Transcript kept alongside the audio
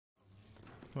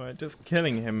Right, just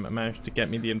killing him managed to get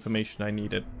me the information I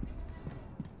needed.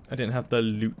 I didn't have to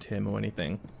loot him or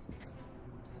anything.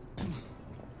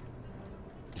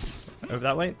 Over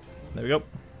that way. There we go.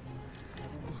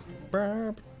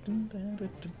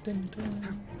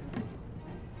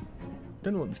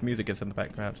 Don't know what this music is in the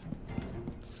background.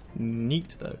 It's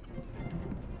neat though.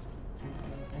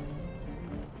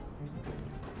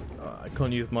 I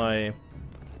can't use my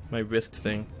wrist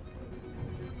thing.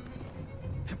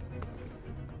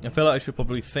 I feel like I should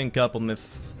probably sync up on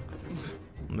this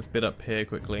bit up here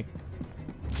quickly.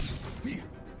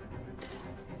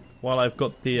 While I've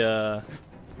got the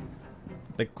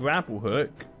grapple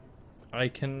hook, I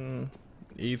can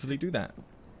easily do that.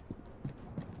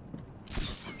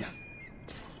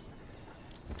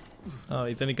 Oh,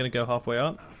 he's only going to go halfway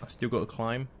up. I've still got to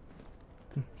climb.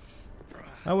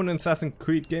 I want an Assassin's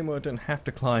Creed game where I don't have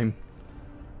to climb.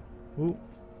 Ooh.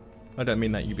 I don't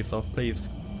mean that, Ubisoft, please.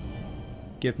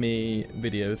 Give me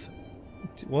videos.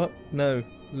 What? No.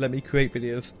 Let me create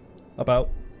videos about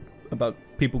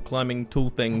people climbing tall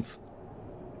things.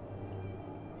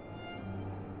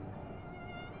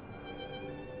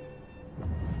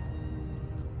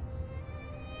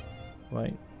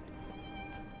 Right.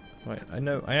 Right, I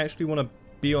know. I actually want to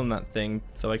be on that thing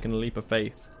so I can leap of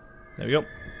faith. There we go.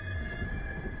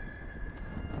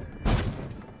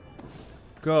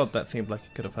 God, that seemed like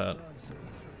it could have hurt.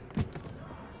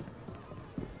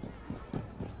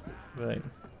 Right.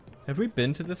 Have we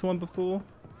been to this one before?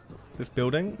 This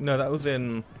building? No, that was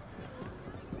in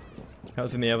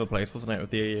the other place, wasn't it?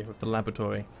 With the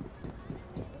laboratory.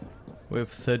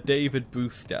 With Sir David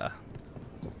Brewster.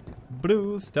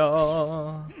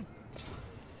 Brewster!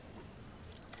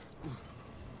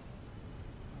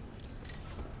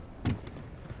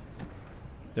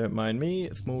 Don't mind me,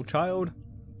 a small child.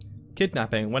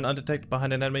 Kidnapping. When undetected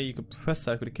behind an enemy, you can press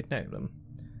circle to kidnap them.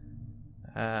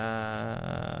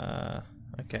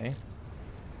 Okay.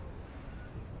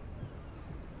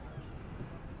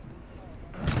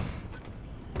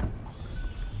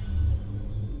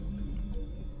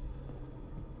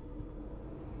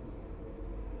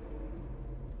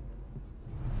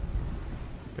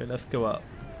 Okay, let's go up.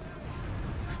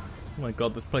 Oh my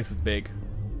god, this place is big.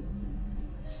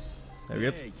 There he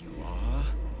is. There you are.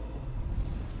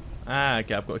 Ah,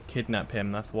 okay, I've got to kidnap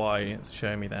him. That's why it's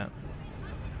showing me that.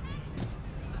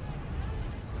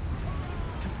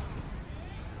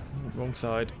 Wrong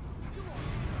side.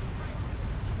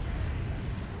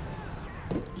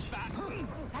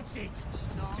 That's it.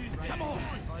 Come on.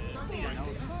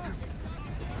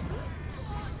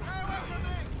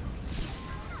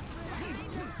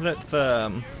 Let's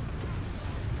oh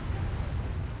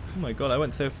my god, I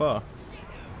went so far.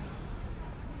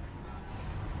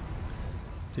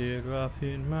 Teardrop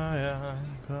in my eye,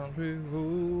 country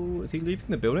road. Is he leaving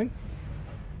the building?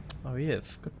 Oh, he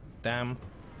is. God damn.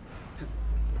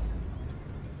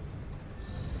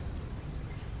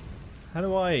 How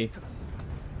do I?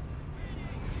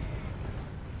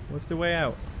 What's the way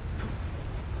out?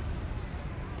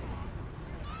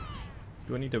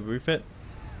 Do I need to roof it?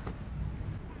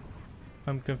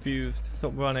 I'm confused.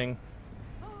 Stop running.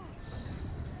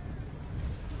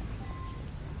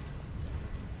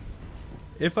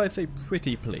 If I say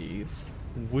pretty please,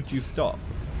 would you stop?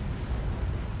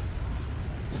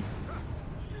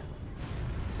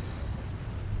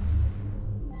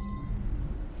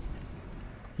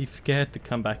 He's scared to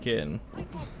come back in.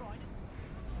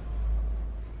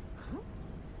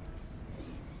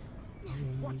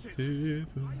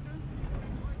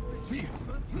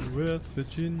 West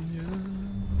Virginia.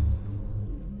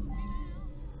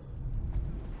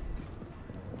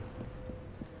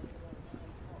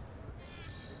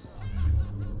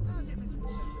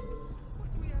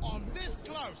 I'm this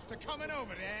close to coming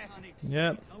over there.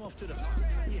 Yep. I'm off to the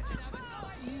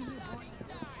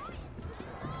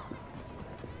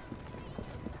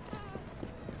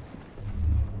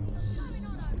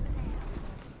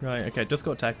Right, okay, just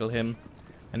got to tackle him,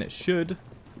 and it should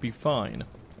be fine.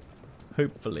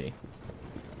 Hopefully.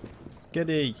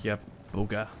 Get it, you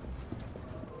booger.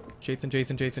 Chase him, chase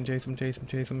him, chase him, chase him, chase him,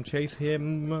 chase him, chase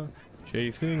him.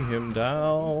 Chasing him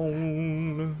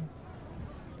down.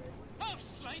 I'll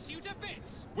slice you to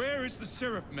bits. Where is the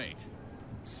syrup, mate?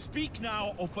 Speak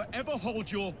now or forever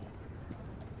hold your...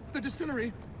 The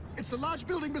distillery. It's the large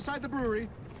building beside the brewery.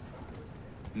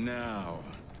 Now,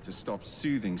 to stop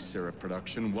soothing syrup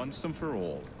production once and for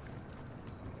all.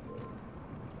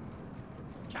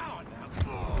 Coward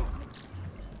now.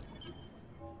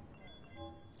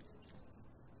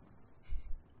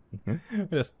 I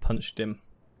just punched him.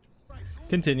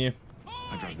 Continue.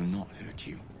 I'd rather not hurt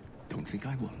you. Don't think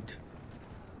I won't.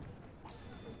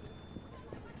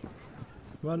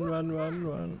 Run, run, run,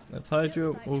 run. Let's hide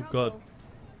you. Oh god.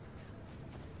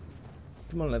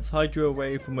 Come on, let's hide you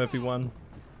away from everyone.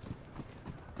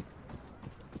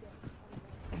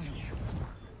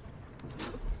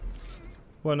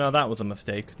 Well, now that was a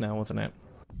mistake now, wasn't it?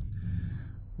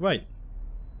 Right.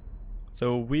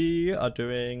 So we are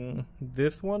doing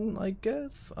this one, I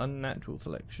guess? Unnatural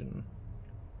selection.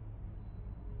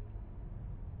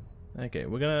 Okay,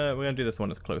 we're gonna do this one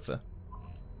that's closer.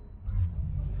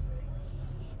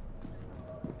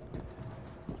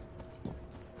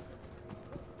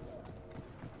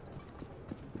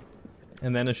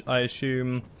 And then I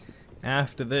assume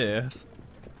after this,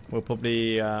 we'll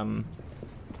probably,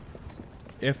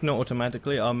 if not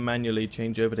automatically, I'll manually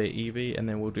change over to Eevee, and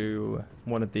then we'll do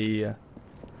one of the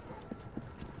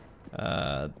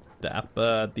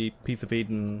Piece of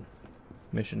Eden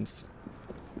missions.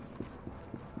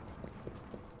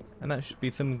 And that should be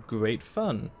some great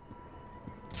fun.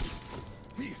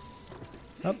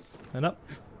 Up and up.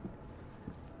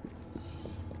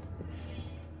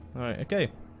 Alright,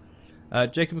 okay.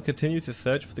 Jacob continues to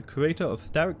search for the creator of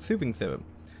Starrick Soothing Serum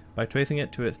by tracing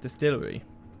it to its distillery.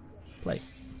 Play.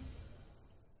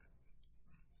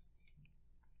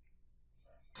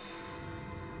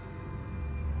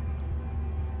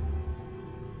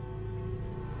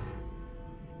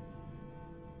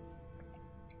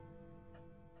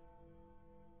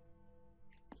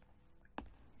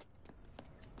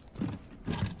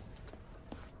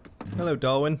 Hello,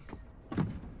 Darwin.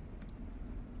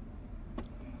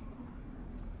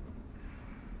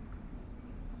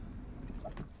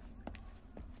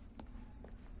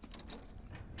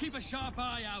 Keep a sharp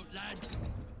eye out, lads.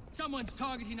 Someone's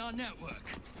targeting our network.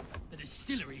 The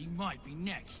distillery might be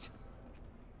next.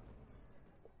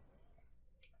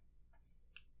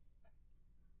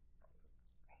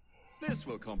 This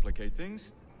will complicate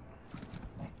things.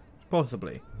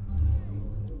 Possibly.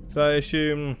 So I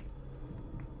assume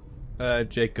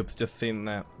Jacob's just seen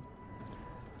that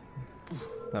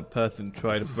person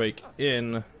try to break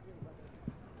in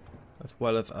as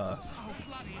well as us.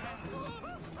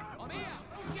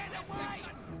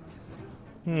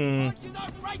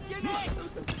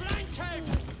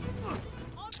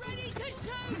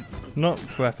 Not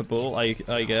preferable, I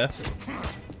guess.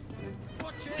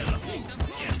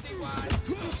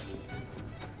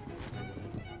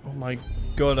 Oh my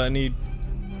god, I need...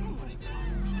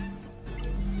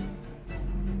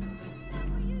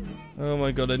 Oh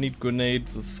my god, I need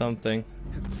grenades or something.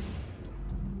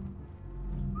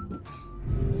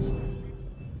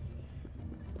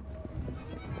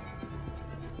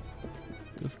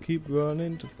 Just keep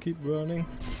running, just keep running.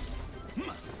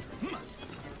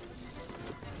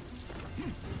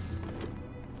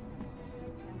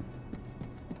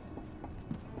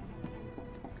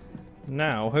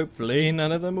 Now, hopefully,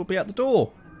 none of them will be at the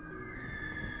door.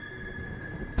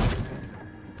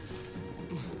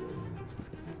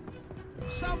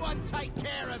 Someone take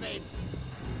care of him!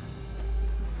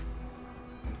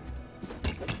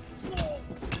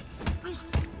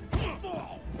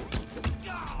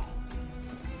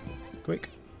 Quick.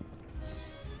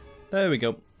 There we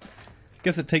go.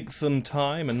 Guess it takes some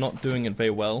time and not doing it very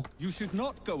well. You should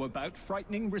not go about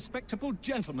frightening respectable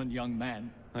gentlemen, young man.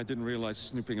 I didn't realize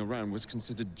snooping around was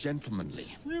considered gentlemanly.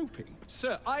 Snooping?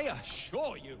 Sir, I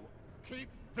assure you. Keep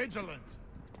vigilant.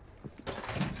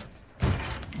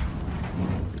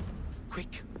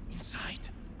 Quick, inside.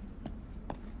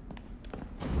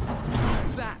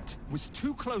 That was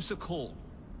too close a call.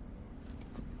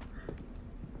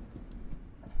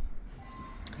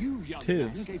 You, young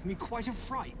man, gave me quite a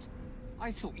fright.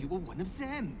 I thought you were one of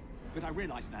them. But I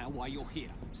realize now why you're here.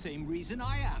 Same reason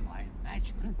I am, I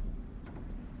imagine.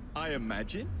 I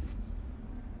imagine?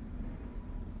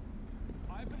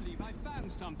 I believe I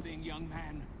found something, young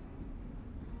man.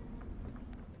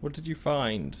 What did you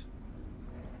find?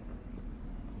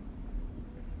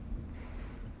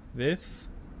 This?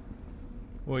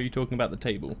 Or are you talking about the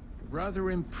table? Rather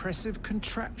impressive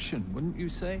contraption, wouldn't you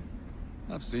say?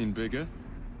 I've seen bigger.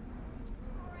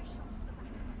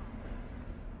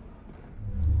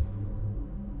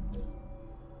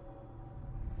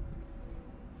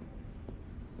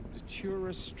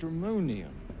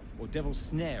 Stramonium, or devil's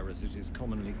snare as it is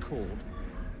commonly called,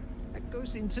 that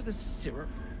goes into the syrup.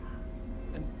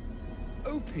 And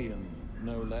opium,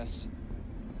 no less.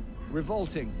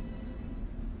 Revolting.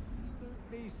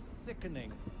 Absolutely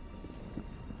sickening.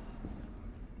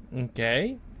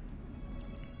 Okay.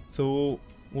 So,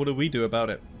 what do we do about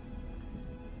it?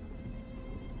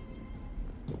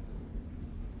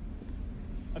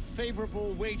 A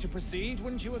favorable way to proceed,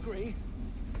 wouldn't you agree?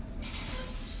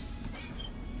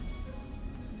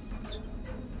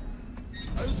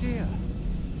 Oh dear.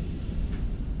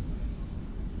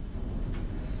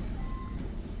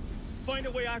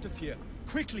 find a way out of here.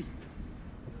 Quickly.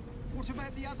 What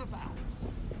about the other valves?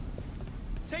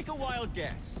 Take a wild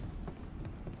guess.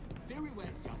 Very well,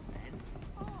 young man.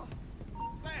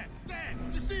 There!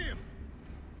 Did you see him?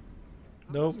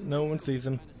 Nope, no one sees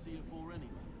him.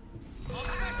 I'll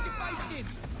smash your face in.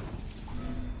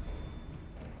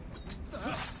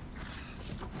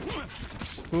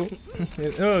 Oh.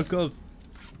 Oh god.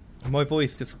 My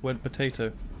voice just went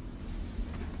potato.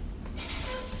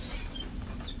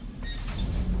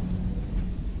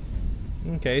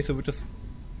 Okay, so we're just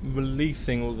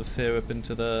releasing all the syrup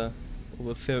into all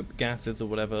the syrup gases or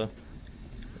whatever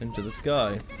into the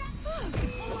sky.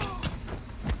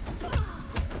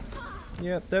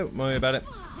 Yeah, don't worry about it.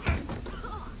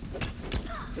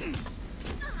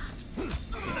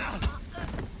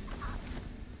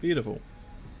 Beautiful.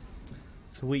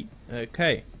 Sweet.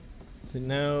 Okay. So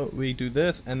now we do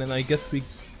this, and then I guess we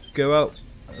go out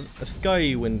a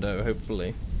sky window,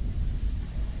 hopefully.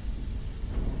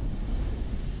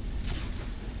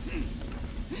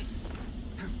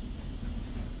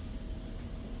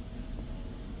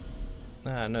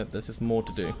 Ah, no, there's just more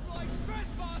to do.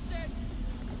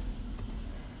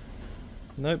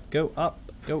 Nope, go up,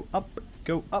 go up,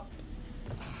 go up.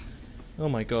 Oh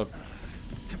my god.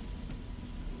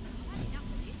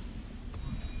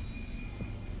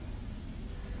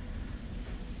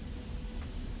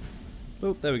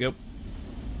 Oh, there we go.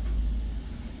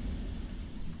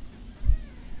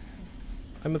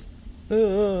 I must...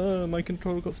 my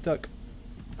controller got stuck.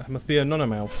 I must be a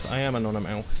non-mouse. I am a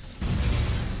non-mouse.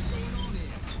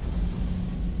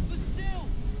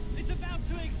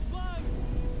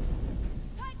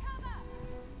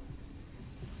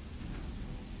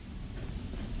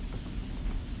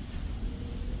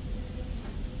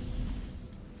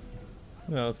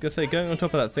 Well, I was gonna say, going on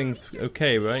top of that thing's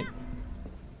okay, right?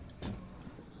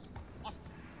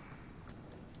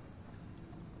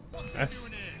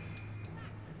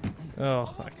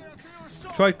 Oh,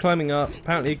 I tried climbing up.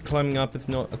 Apparently climbing up is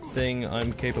not a thing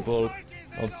I'm capable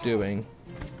of doing.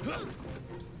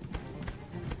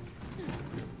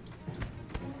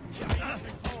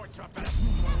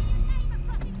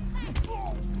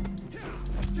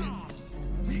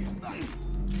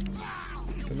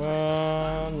 Come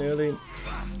on, nearly.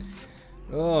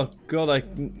 Oh god, I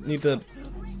need to...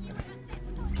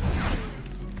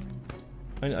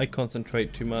 I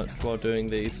concentrate too much while doing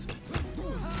these.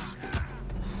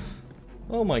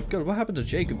 Oh my god, what happened to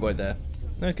Jacob right there?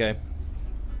 Okay.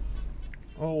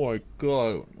 Oh my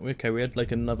god. Okay, we had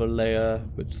like another layer,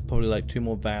 which is probably like 2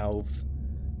 more valves.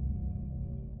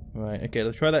 Right, okay,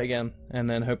 let's try that again, and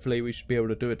then hopefully we should be able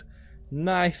to do it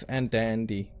nice and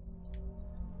dandy.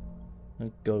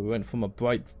 Oh god, we went from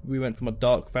a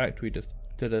dark factory to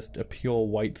a pure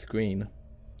white screen.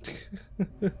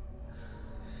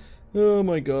 Oh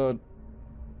my god.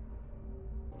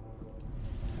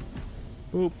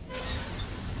 Boop.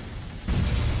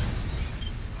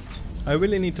 I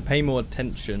really need to pay more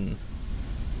attention.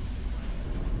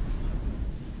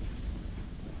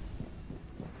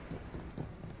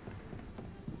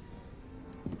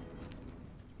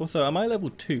 Also, am I level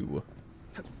 2?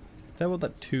 Is that what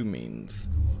that 2 means?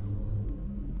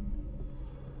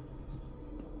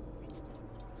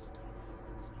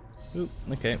 Oop,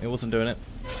 okay, it wasn't doing it.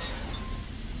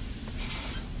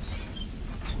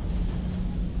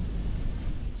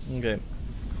 Okay.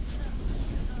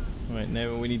 Right,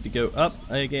 now we need to go up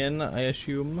again, I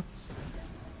assume.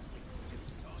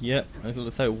 Yep, I got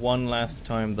to say one last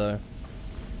time though.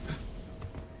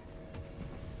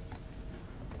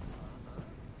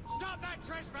 Stop that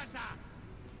trespasser!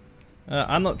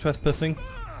 I'm not trespassing.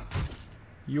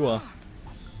 You are.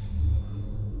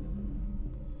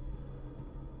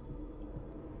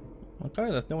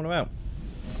 Okay, there's no one about.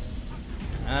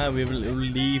 Ah, we have a little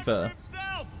lever.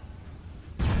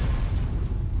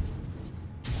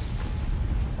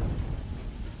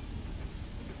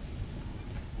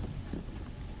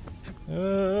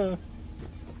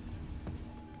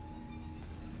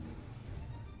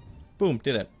 Boom,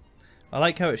 did it. I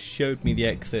like how it showed me the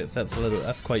exits.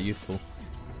 That's quite useful.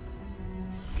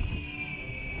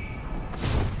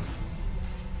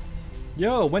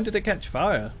 Yo, when did it catch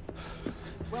fire?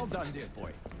 Well done, dear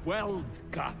boy. Well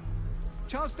done.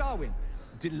 Charles Darwin,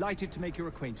 delighted to make your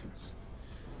acquaintance.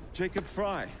 Jacob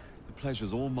Fry, the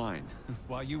pleasure's all mine.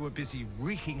 While you were busy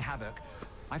wreaking havoc,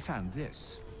 I found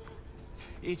this.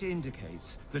 It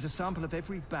indicates that a sample of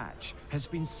every batch has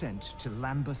been sent to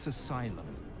Lambeth Asylum.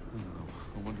 Oh,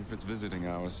 I wonder if it's visiting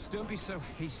hours. Don't be so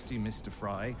hasty, Mr.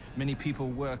 Fry. Many people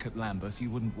work at Lambeth. You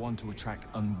wouldn't want to attract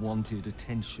unwanted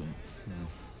attention.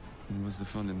 And what's the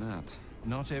fun in that?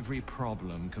 Not every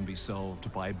problem can be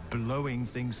solved by blowing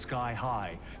things sky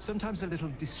high. Sometimes a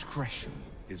little discretion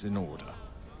is in order.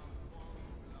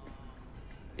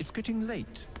 It's getting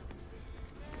late.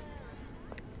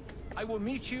 I will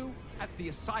meet you at the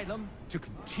asylum to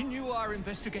continue our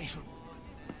investigation.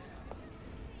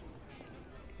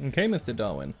 Okay, Mr.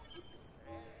 Darwin.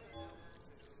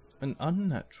 An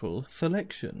unnatural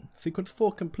selection. Sequence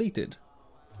 4 completed.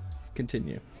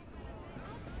 Continue.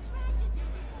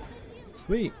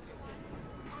 Sweet.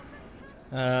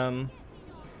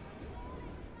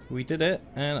 We did it,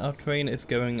 and our train is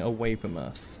going away from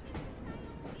us.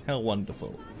 How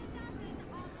wonderful.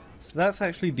 So that's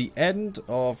actually the end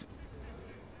of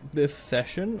this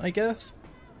session, I guess.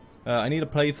 I need to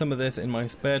play some of this in my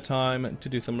spare time to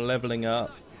do some leveling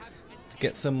up, to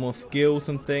get some more skills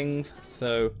and things.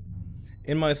 So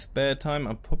in my spare time,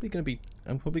 I'm probably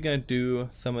gonna do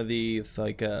some of these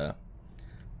like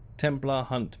Templar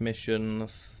hunt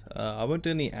missions. I won't do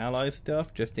any ally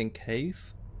stuff just in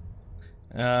case.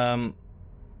 But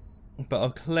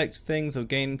I'll collect things. I'll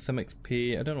gain some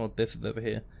XP. I don't know what this is over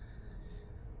here.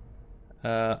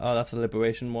 Oh, that's a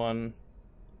liberation one.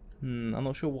 I'm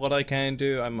not sure what I can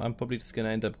do. I'm probably just gonna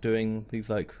end up doing these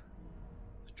like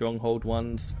stronghold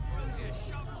ones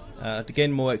to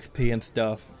gain more XP and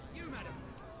stuff.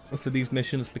 So these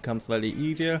missions become slightly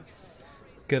easier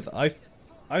because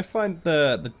I find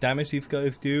the damage these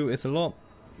guys do is a lot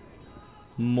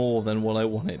more than what I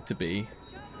want it to be.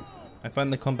 I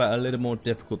find the combat a little more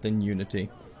difficult than Unity.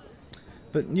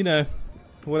 But you know,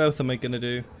 what else am I gonna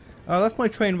do? Oh, that's my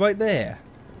train right there.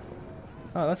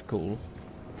 Oh, that's cool.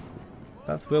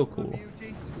 That's real cool.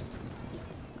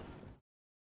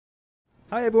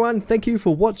 Hi everyone, thank you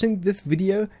for watching this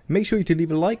video. Make sure to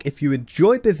leave a like if you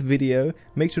enjoyed this video.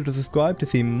 Make sure to subscribe to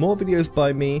see more videos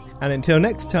by me. And until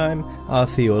next time, I'll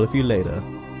see all of you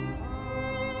later.